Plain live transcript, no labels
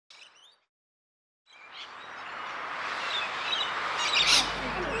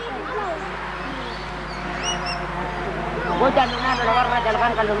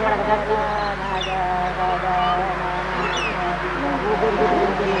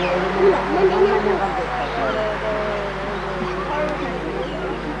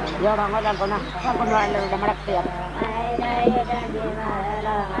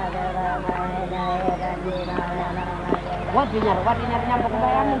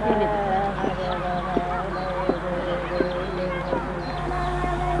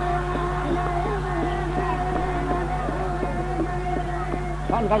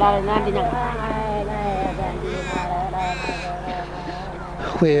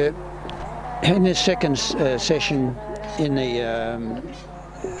We're in this second session in the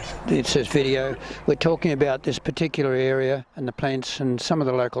this video. We're talking about this particular area and the plants and some of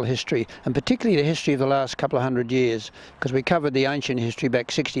the local history, and particularly the history of the last couple of hundred years, because we covered the ancient history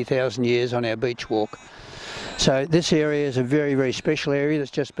back 60,000 years on our beach walk. So this area is a very, very special area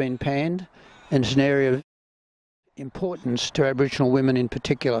that's just been panned, and it's an area of importance to Aboriginal women in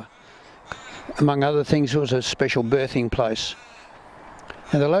particular. Among other things, it was a special birthing place.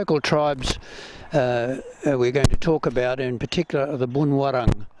 And the local tribes we're going to talk about in particular are the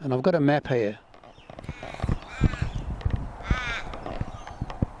Bunwarang, and I've got a map here.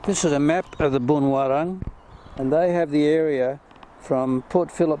 This is a map of the Bunwarang, and they have the area from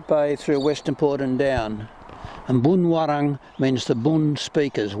Port Phillip Bay through Western Port and down. And Bunwarang means the Bun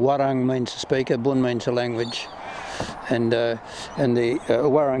speakers. Warang means the speaker, Bun means the language. And the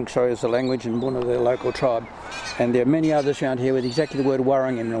Warang, sorry, is the language, and Bun are the local tribe. And there are many others around here with exactly the word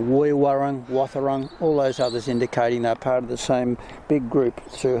Warang in them. Woi Warang, Watharang, all those others indicating they're part of the same big group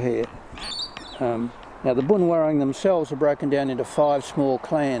through here. Now the Bunwarang themselves are broken down into 5 small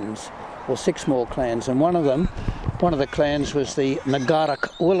clans, or 6 small clans, and one of the clans was the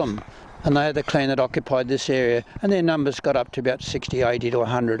Bagurrk Weelam, and they had the clan that occupied this area, and their numbers got up to about 60, 80 to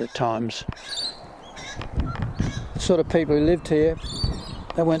 100 at times. The sort of people who lived here,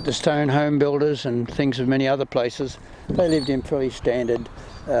 they weren't the stone home builders and things of many other places. They lived in pretty standard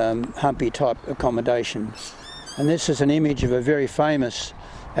humpy type accommodation. And this is an image of a very famous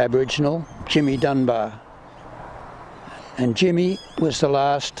Aboriginal, Jimmy Dunbar. And Jimmy was the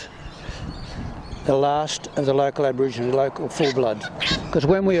last of the local Aboriginal, local full blood. Because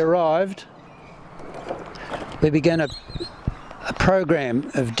when we arrived, we began a program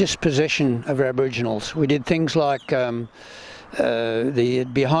of dispossession of Aboriginals. We did things like behind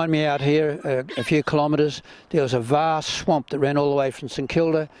me out here, a few kilometres, there was a vast swamp that ran all the way from St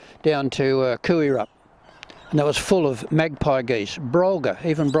Kilda down to Kuirup, and that was full of magpie geese, brolga,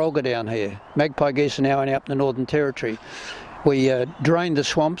 even brolga down here. Magpie geese are now only up in the Northern Territory. We drained the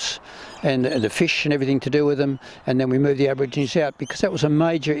swamps and the fish and everything to do with them, and then we moved the Aborigines out because that was a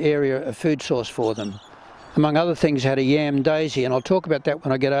major area of food source for them. Among other things, had a yam daisy, and I'll talk about that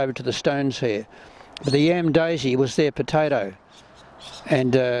when I get over to the stones here. But the yam daisy was their potato.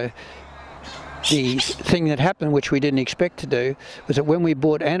 And the thing that happened, which we didn't expect to do, was that when we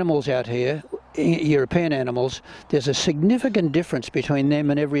brought animals out here, European animals, there's a significant difference between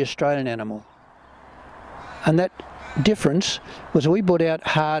them and every Australian animal. And that difference was we brought out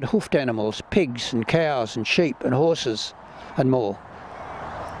hard hoofed animals, pigs and cows and sheep and horses and more.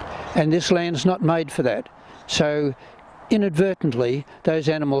 And this land's not made for that. So inadvertently, those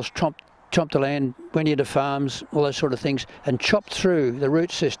animals chomped the land, went into farms, all those sort of things, and chopped through the root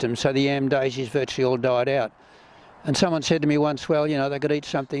system, so the yam daisies virtually all died out. And someone said to me once, well, you know, they could eat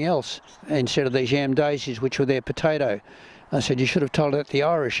something else instead of these yam daisies, which were their potato. I said, you should have told that the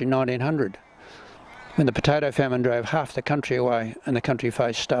Irish in 1900, when the potato famine drove half the country away and the country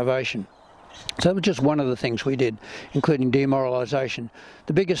faced starvation. So that was just one of the things we did, including demoralisation.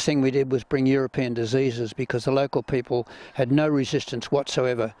 The biggest thing we did was bring European diseases, because the local people had no resistance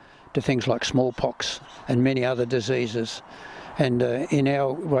whatsoever to things like smallpox and many other diseases. And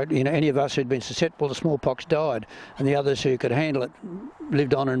any of us who'd been susceptible to smallpox died, and the others who could handle it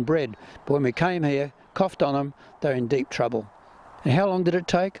lived on and bred. But when we came here, coughed on them, they're in deep trouble. And how long did it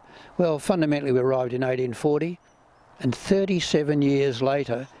take? Well, fundamentally we arrived in 1840, and 37 years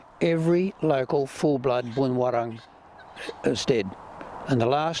later, every local full-blood Bunwarang is dead. And the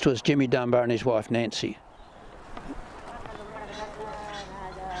last was Jimmy Dunbar and his wife Nancy.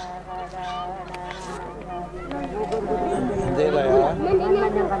 And there they are.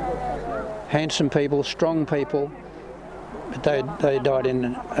 Handsome people, strong people. But they died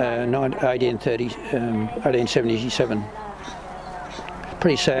in 1877.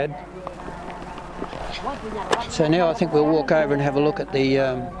 Pretty sad. So now I think we'll walk over and have a look at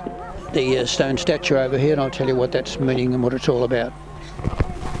the stone statue over here, and I'll tell you what that's meaning and what it's all about.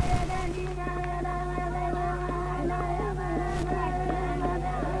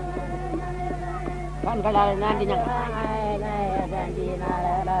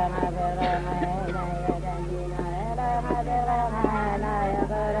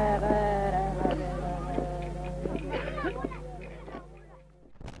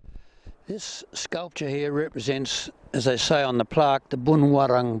 This sculpture here represents, as they say on the plaque, the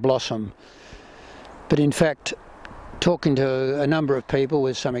Bunwarang blossom. But in fact, talking to a number of people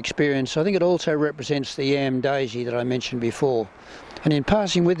with some experience, I think it also represents the yam daisy that I mentioned before. And in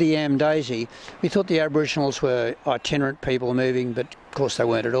passing with the yam daisy, we thought the Aboriginals were itinerant people moving, but of course they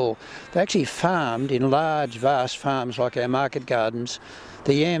weren't at all. They actually farmed in large, vast farms like our market gardens,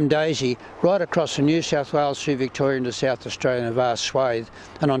 the yam daisy right across from New South Wales through Victoria into South Australia in a vast swathe.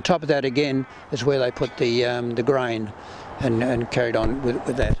 And on top of that again is where they put the grain and carried on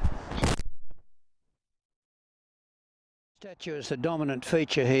with that. Statue is the dominant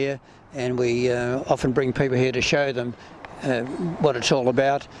feature here, and we often bring people here to show them what it's all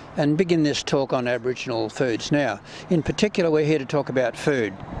about and begin this talk on Aboriginal foods. Now, in particular, we're here to talk about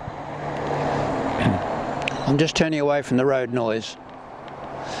food. I'm just turning away from the road noise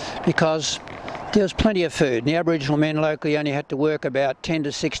because there was plenty of food. The Aboriginal men locally only had to work about 10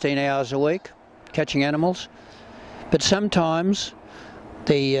 to 16 hours a week catching animals, but sometimes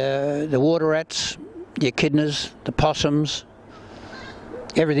the water rats, the echidnas, the possums,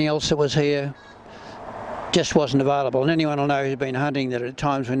 everything else that was here just wasn't available. And anyone will know who's been hunting that at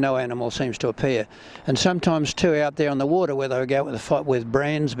times when no animal seems to appear. And sometimes too out there on the water where they would go out with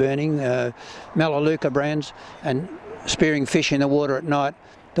brands burning, Melaleuca brands, and spearing fish in the water at night,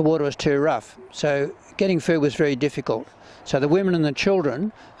 the water was too rough. So getting food was very difficult. So the women and the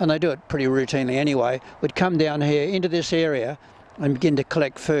children, and they do it pretty routinely anyway, would come down here into this area and begin to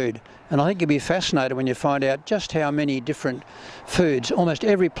collect food. And I think you'll be fascinated when you find out just how many different foods, almost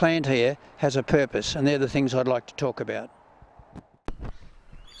every plant here has a purpose, and they're the things I'd like to talk about.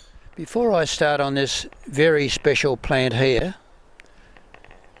 Before I start on this very special plant here,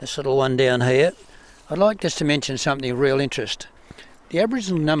 this little one down here, I'd like just to mention something of real interest. The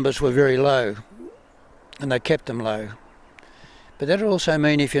Aboriginal numbers were very low, and they kept them low. But that would also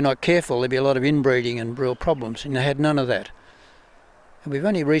mean if you're not careful, there'd be a lot of inbreeding and real problems, and they had none of that. And we've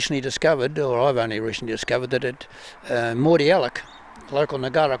only recently discovered, or I've only recently discovered, that at Mordialloc, local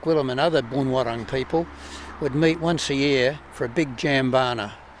Bagurrk Weelam and other Bunwarang people would meet once a year for a big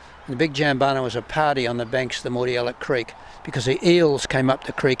jambana. And the big jambana was a party on the banks of the Mordialloc Creek because the eels came up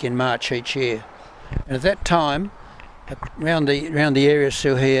the creek in March each year. And at that time, around the areas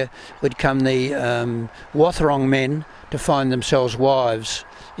through here would come the Wathrong men to find themselves wives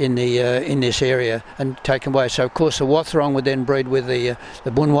in this area and taken away. So of course the Wathrong would then breed with the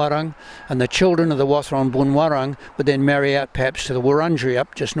Bunwarang, and the children of the Wathrong Bunwarang would then marry out perhaps to the Wurundjeri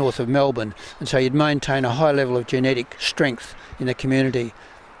up just north of Melbourne, and so you'd maintain a high level of genetic strength in the community,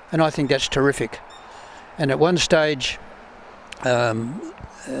 and I think that's terrific. And at one stage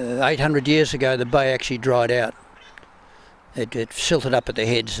 800 years ago the bay actually dried out. It silted up at the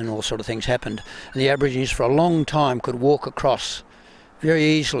heads and all sort of things happened, and the Aborigines for a long time could walk across very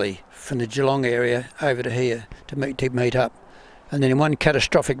easily from the Geelong area over to here to meet up. And then in one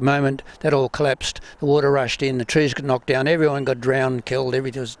catastrophic moment that all collapsed, the water rushed in, the trees got knocked down, everyone got drowned, killed,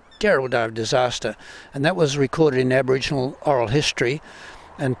 everything was a terrible day of disaster. And that was recorded in Aboriginal oral history,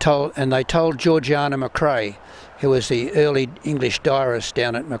 and they told Georgiana McRae, who was the early English diarist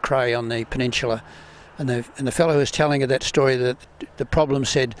down at McRae on the peninsula. And the fellow who was telling her that story, that the problem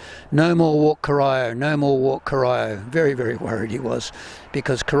said, no more walk Corio, no more walk Corio. Very, very worried he was,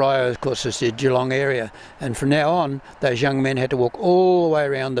 because Corio, of course, is the Geelong area. And from now on, those young men had to walk all the way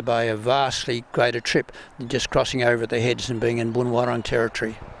around the bay, a vastly greater trip than just crossing over at the heads and being in Bunwarang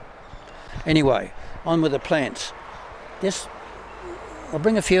territory. Anyway, on with the plants. I'll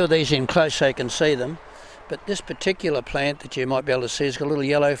bring a few of these in close so you can see them. But this particular plant that you might be able to see has got a little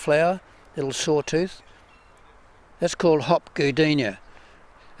yellow flower, little sawtooth. That's called hop goodenia,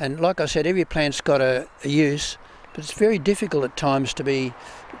 and like I said, every plant's got a use, but it's very difficult at times to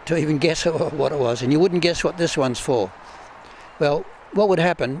even guess what it was, and you wouldn't guess what this one's for. Well, what would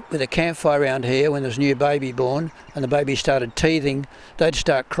happen with a campfire around here when there's a new baby born and the baby started teething, they'd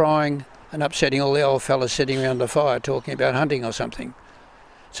start crying and upsetting all the old fellas sitting around the fire talking about hunting or something.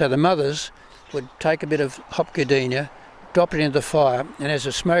 So the mothers would take a bit of hop goodenia, drop it into the fire, and as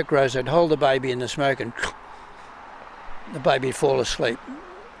the smoke rose, they'd hold the baby in the smoke and the baby would fall asleep.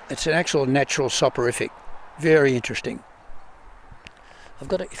 It's an actual natural soporific. Very interesting.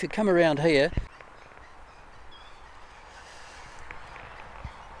 If you come around here,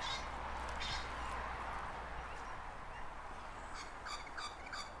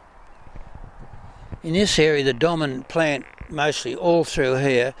 in this area the dominant plant mostly all through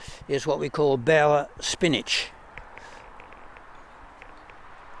here is what we call bower spinach.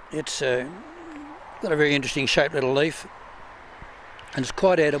 It's got a very interesting shaped little leaf, and it's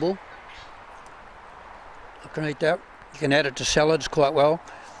quite edible. I can eat that. You can add it to salads quite well,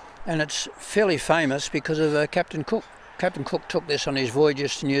 and it's fairly famous because of Captain Cook. Captain Cook took this on his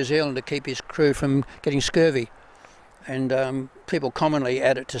voyages to New Zealand to keep his crew from getting scurvy, and people commonly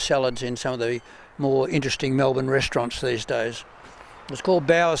add it to salads in some of the more interesting Melbourne restaurants these days. It's called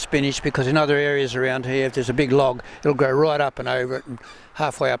bower spinach because in other areas around here, if there's a big log, it'll grow right up and over it and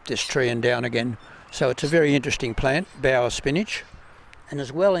halfway up this tree and down again. So it's a very interesting plant, bower spinach. And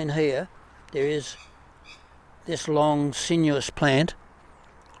as well in here, there is this long sinuous plant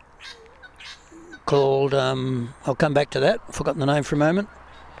called, I'll come back to that, I've forgotten the name for a moment.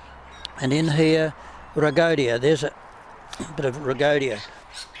 And in here, rhagodia, there's a bit of rhagodia.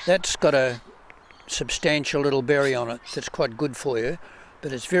 That's got a substantial little berry on it that's quite good for you,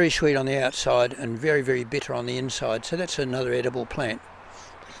 but it's very sweet on the outside and very, very bitter on the inside. So that's another edible plant,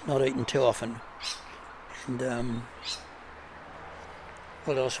 not eaten too often. And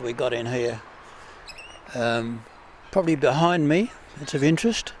what else have we got in here? Probably behind me, it's of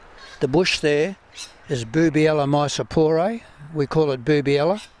interest. The bush there is Beaumaris Victoria. We call it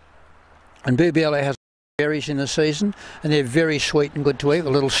Beaumaris. And Beaumaris has berries in the season, and they're very sweet and good to eat, a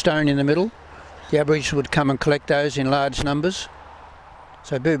little stone in the middle. The Aborigines would come and collect those in large numbers.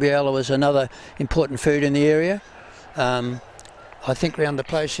 So Beaumaris is another important food in the area. I think around the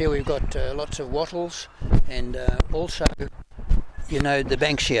place here we've got lots of wattles, and also, you know, the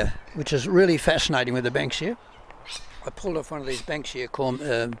banksia, which is really fascinating with the banksia. I pulled off one of these banksia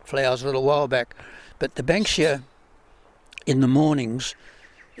flowers a little while back, but the banksia in the mornings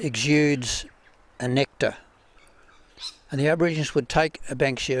exudes a nectar. And the Aborigines would take a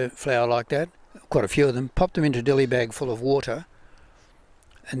banksia flower like that, quite a few of them, pop them into a dilly bag full of water,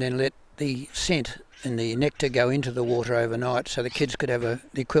 and then let the scent and the nectar go into the water overnight so the kids could have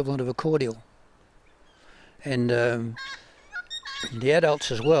the equivalent of a cordial. And the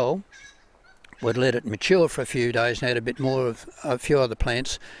adults as well would let it mature for a few days and add a bit more of a few other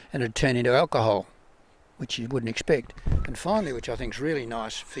plants, and it'd turn into alcohol, which you wouldn't expect. And finally, which I think is really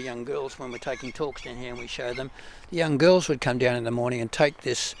nice for young girls, when we're taking talks down here and we show them, the young girls would come down in the morning and take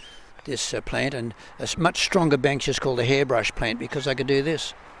this plant, and a much stronger banksia is called the hairbrush plant, because they could do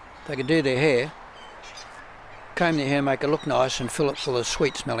this. They could do their hair, comb their hair, make it look nice, and fill it full of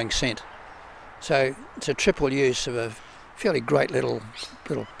sweet smelling scent. So it's a triple use of a fairly great little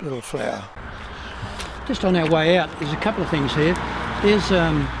flower. Just on our way out, there's a couple of things here. There's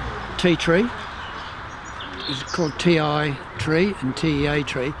tea tree. It's called TI tree and TEA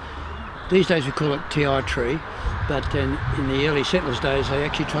tree. These days we call it TI tree, but in the early settlers' days they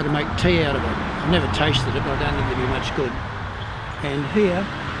actually tried to make tea out of it. I've never tasted it, but I don't think it'd be much good. And here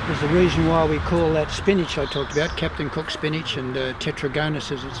is the reason why we call that spinach I talked about, Captain Cook spinach, and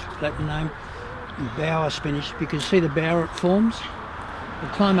tetragonus is its Latin name, and bower spinach, because see the bower it forms?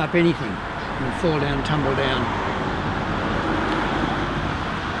 It'll climb up anything and fall down, tumble down.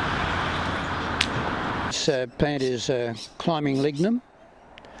 This plant is climbing lignum,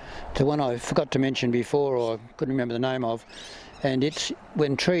 the one I forgot to mention before, or couldn't remember the name of, and it's,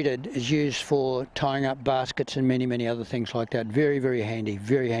 when treated, is used for tying up baskets and many, many other things like that. Very, very handy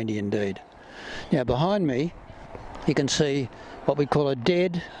indeed. Now behind me you can see what we call a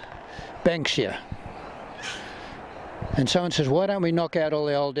dead banksia. And someone says, why don't we knock out all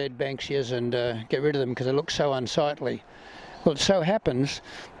the old dead banksias and get rid of them because they look so unsightly? Well, it so happens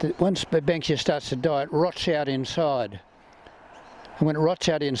that once the banksia starts to die, it rots out inside. And when it rots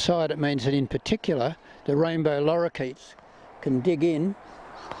out inside, it means that in particular the rainbow lorikeets can dig in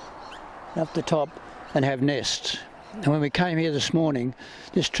up the top and have nests. And when we came here this morning,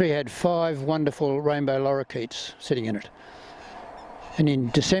 this tree had 5 wonderful rainbow lorikeets sitting in it. And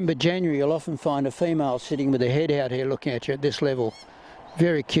in December, January, you'll often find a female sitting with her head out here looking at you at this level.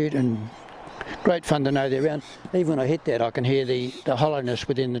 Very cute and great fun to know they're around. Even when I hit that, I can hear the hollowness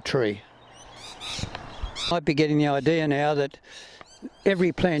within the tree. I might be getting the idea now that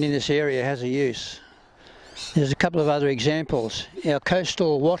every plant in this area has a use. There's a couple of other examples. Our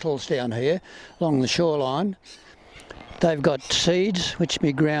coastal wattles down here along the shoreline, they've got seeds which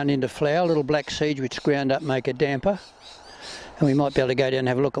be ground into flour, little black seeds which ground up make a damper. And we might be able to go down and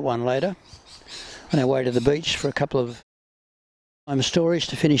have a look at one later on our way to the beach for a couple of stories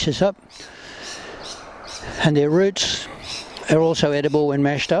to finish this up. And their roots are also edible when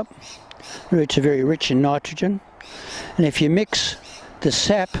mashed up. Roots are very rich in nitrogen, and if you mix the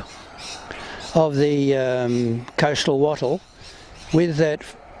sap of the coastal wattle with that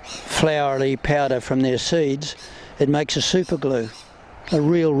floury powder from their seeds, it makes a super glue. a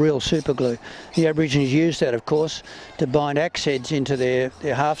real super glue. The Aborigines used that, of course, to bind axe heads into their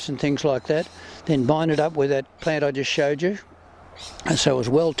hafts and things like that, then bind it up with that plant I just showed you. And so it was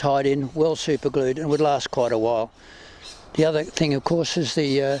well tied in, well super glued, and would last quite a while. The other thing, of course, is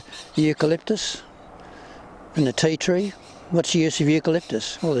the eucalyptus and the tea tree. What's the use of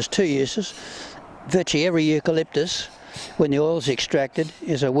eucalyptus? Well, there's two uses. Virtually every eucalyptus, when the oil's extracted,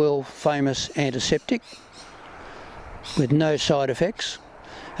 is a world famous antiseptic with no side effects,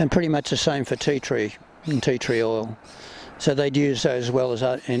 and pretty much the same for tea tree and tea tree oil. So they'd use those as well as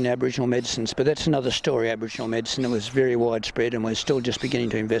in Aboriginal medicines, but that's another story. Aboriginal medicine, it was very widespread, and we're still just beginning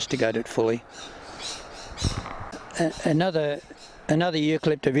to investigate it fully. Another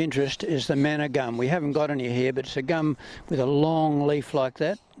eucalypt of interest is the manna gum. We haven't got any here, but it's a gum with a long leaf like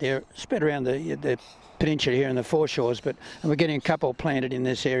that. They're spread around the peninsula here in the foreshores, and we're getting a couple planted in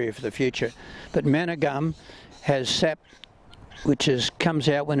this area for the future. But manna gum has sap which comes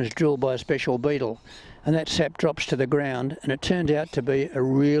out when it's drilled by a special beetle, and that sap drops to the ground, and it turned out to be a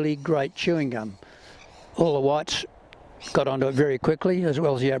really great chewing gum. All the whites got onto it very quickly, as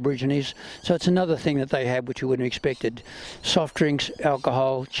well as the Aborigines, so it's another thing that they have which you wouldn't have expected. Soft drinks,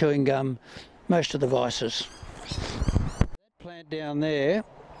 alcohol, chewing gum, most of the vices. That plant down there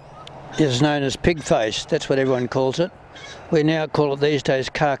is known as pig face. That's what everyone calls it. We now call it these days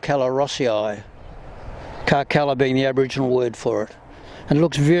Carcalla rossii. Carcalla being the Aboriginal word for it. And it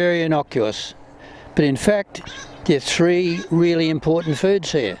looks very innocuous. But in fact, there are three really important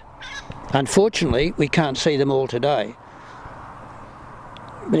foods here. Unfortunately, we can't see them all today.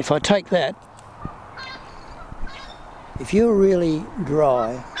 But if I take that, if you're really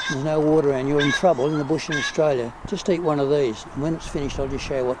dry, there's no water around, you're in trouble in the bush in Australia, just eat one of these. And when it's finished, I'll just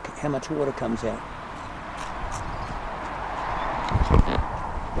show you how much water comes out.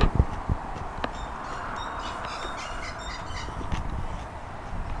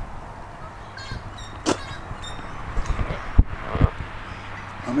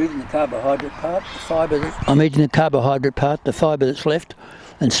 I'm eating the carbohydrate part, the fibre. I'm eating the carbohydrate part, the fibre that's left,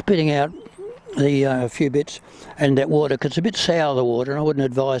 and spitting out the few bits and that water, because it's a bit sour, the water, and I wouldn't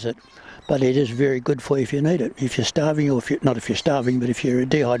advise it. But it is very good for you if you need it. If you're starving, or not if you're starving, but if you're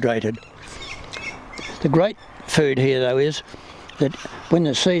dehydrated. The great food here, though, is that when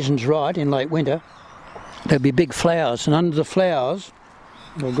the season's right, in late winter, there'll be big flowers, and under the flowers,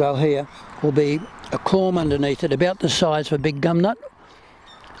 will grow here, will be a corm underneath it, about the size of a big gum nut.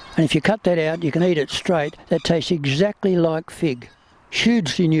 And if you cut that out, you can eat it straight. That tastes exactly like fig.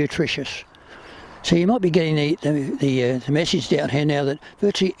 Hugely nutritious. So you might be getting the message down here now that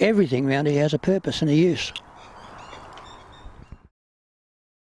virtually everything around here has a purpose and a use.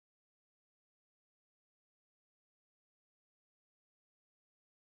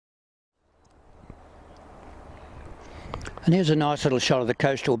 And here's a nice little shot of the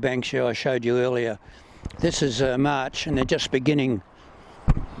coastal banks here I showed you earlier. This is March, and they're just beginning.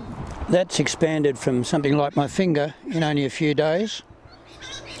 That's expanded from something like my finger in only a few days.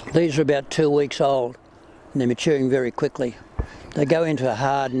 These are about 2 weeks old, and they're maturing very quickly. They go into a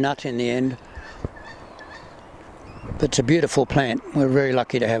hard nut in the end, but it's a beautiful plant. We're very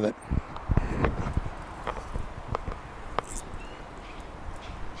lucky to have it.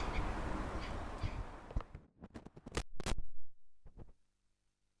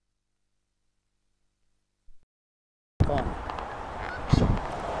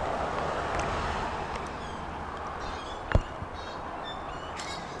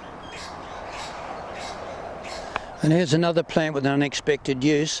 And here's another plant with an unexpected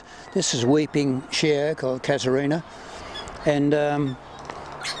use. This is weeping share called Casuarina, and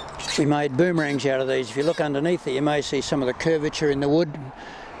we made boomerangs out of these. If you look underneath it, you may see some of the curvature in the wood,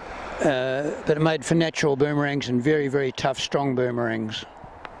 but it made for natural boomerangs, and very tough, strong boomerangs.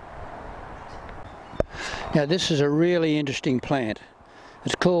 Now this is a really interesting plant.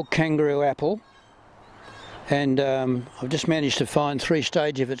 It's called kangaroo apple, and I've just managed to find 3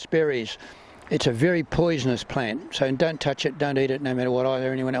 stages of its berries. It's a very poisonous plant, so don't touch it, don't eat it, no matter what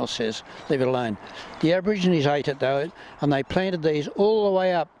either anyone else says. Leave it alone. The Aborigines ate it though, and they planted these all the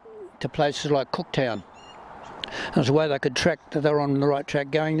way up to places like Cooktown. And it was a way they could track that they were on the right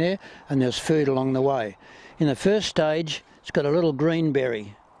track going there, and there's food along the way. In the first stage, it's got a little green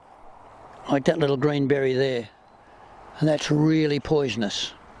berry, like that little green berry there, and that's really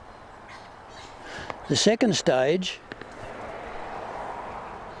poisonous. The second stage,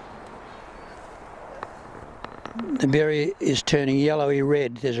 the berry is turning yellowy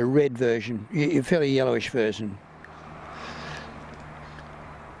red. There's a red version, a fairly yellowish version.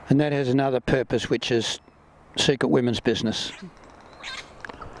 And that has another purpose, which is secret women's business.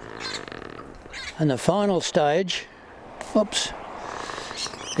 And the final stage, oops,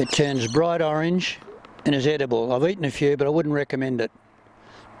 It turns bright orange and is edible. I've eaten a few, but I wouldn't recommend it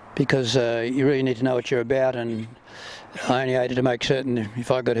because you really need to know what you're about, and I only ate it to make certain if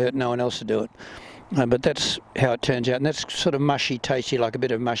I got hurt no one else would do it. But that's how it turns out, and that's sort of mushy, tasty, like a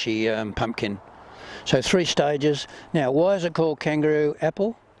bit of mushy pumpkin. So 3 stages. Now, why is it called kangaroo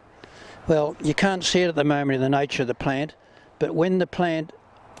apple? Well, you can't see it at the moment in the nature of the plant, but when the plant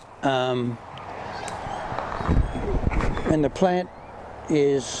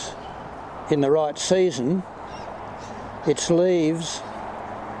is in the right season, its leaves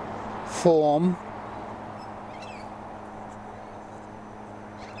form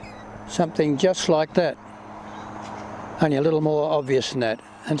something just like that, only a little more obvious than that.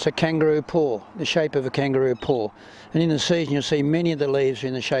 And it's a kangaroo paw, the shape of a kangaroo paw. And in the season you'll see many of the leaves are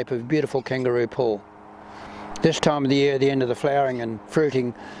in the shape of a beautiful kangaroo paw. This time of the year, the end of the flowering and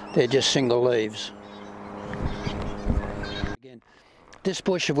fruiting, they're just single leaves. Again, this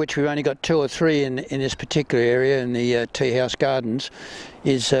bush, of which we've only got 2 or 3 in this particular area, in the Tea House Gardens,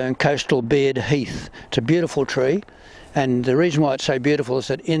 is coastal beard heath. It's a beautiful tree, and the reason why it's so beautiful is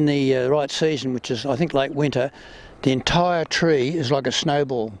that in the right season, which is I think late winter, the entire tree is like a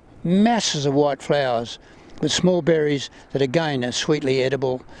snowball. Masses of white flowers with small berries that again are sweetly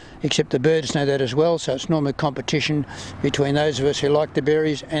edible, except the birds know that as well, so it's normally competition between those of us who like the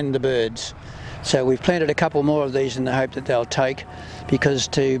berries and the birds. So we've planted a couple more of these in the hope that they'll take, because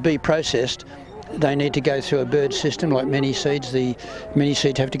to be processed they need to go through a bird system like many seeds. The many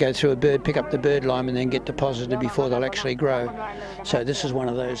seeds have to go through a bird, pick up the bird lime and then get deposited before they'll actually grow. So this is one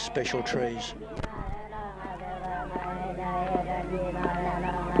of those special trees.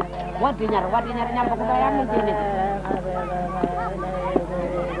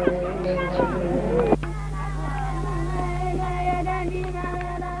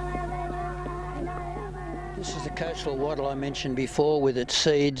 This is the coastal wattle I mentioned before, with its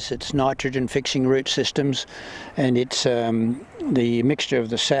seeds, its nitrogen-fixing root systems, and it's the mixture of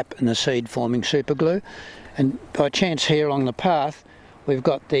the sap and the seed forming superglue. And by chance here along the path, we've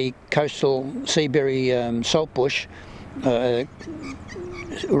got the coastal seaberry saltbush,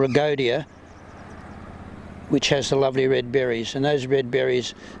 Rhagodia, which has the lovely red berries, and those red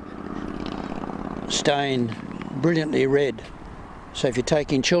berries stain brilliantly red. So if you're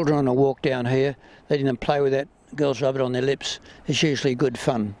taking children on a walk down here, letting them play with that, girls rub it on their lips, it's usually good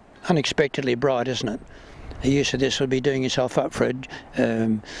fun. Unexpectedly bright, isn't it? The use of this would be doing yourself up for a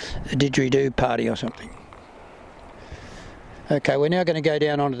didgeridoo party or something. Okay, we're now going to go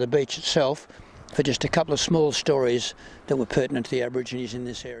down onto the beach itself for just a couple of small stories that were pertinent to the Aborigines in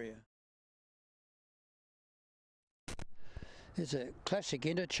this area. There's a classic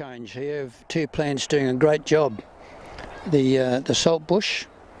interchange here of 2 plants doing a great job. The saltbush,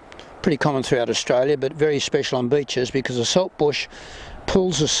 pretty common throughout Australia, but very special on beaches, because the saltbush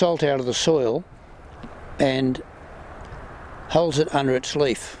pulls the salt out of the soil and holds it under its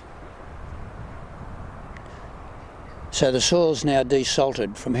leaf. So the soil's now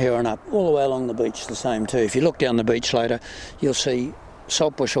desalted from here on up, all the way along the beach the same too. If you look down the beach later, you'll see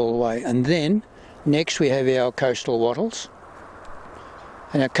saltbush all the way. And then next we have our coastal wattles.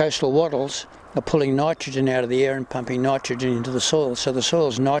 And our coastal wattles are pulling nitrogen out of the air and pumping nitrogen into the soil. So the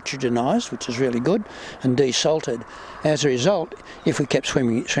soil's nitrogenised, which is really good, and desalted. As a result, if we kept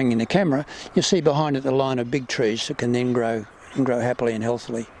swinging the camera, you'll see behind it the line of big trees that can then grow happily and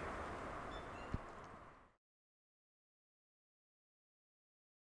healthily.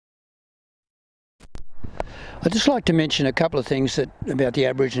 I'd just like to mention a couple of things about the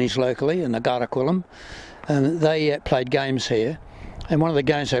Aborigines locally and the Baguurk Weelam. They played games here, and one of the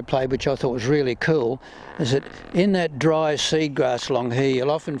games they played, which I thought was really cool, is that in that dry seedgrass along here,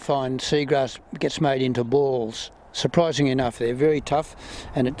 you'll often find seedgrass gets made into balls. Surprisingly enough, they're very tough,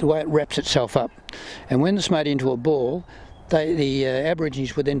 and the way it wraps itself up. And when it's made into a ball, the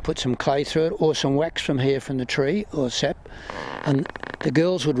Aborigines would then put some clay through it, or some wax from here from the tree, or sap, and the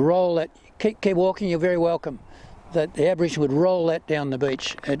girls would roll that. Keep walking, you're very welcome. That the Aborigines would roll that down the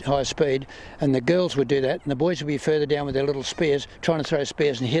beach at high speed, and the girls would do that, and the boys would be further down with their little spears, trying to throw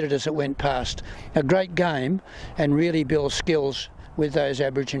spears and hit it as it went past. A great game, and really builds skills with those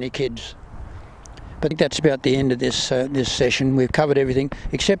Aborigine kids. But I think that's about the end of this this session. We've covered everything,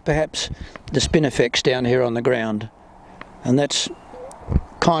 except perhaps the spinifex down here on the ground, and that's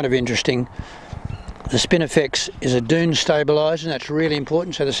kind of interesting. The spinifex is a dune stabiliser, and that's really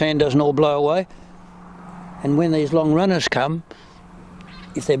important, so the sand doesn't all blow away. And when these long runners come,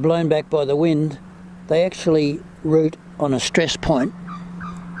 if they're blown back by the wind, they actually root on a stress point.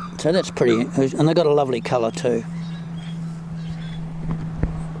 So that's pretty, and they've got a lovely colour too.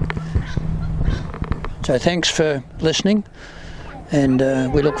 So thanks for listening, and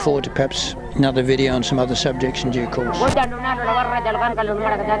we look forward to perhaps another video on some other subjects in due course.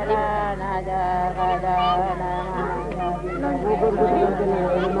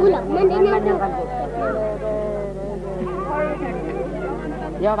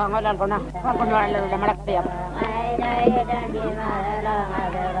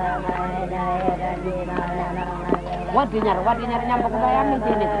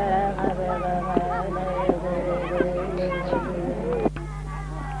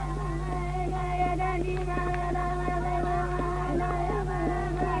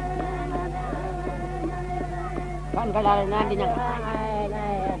 Kan kalau nanti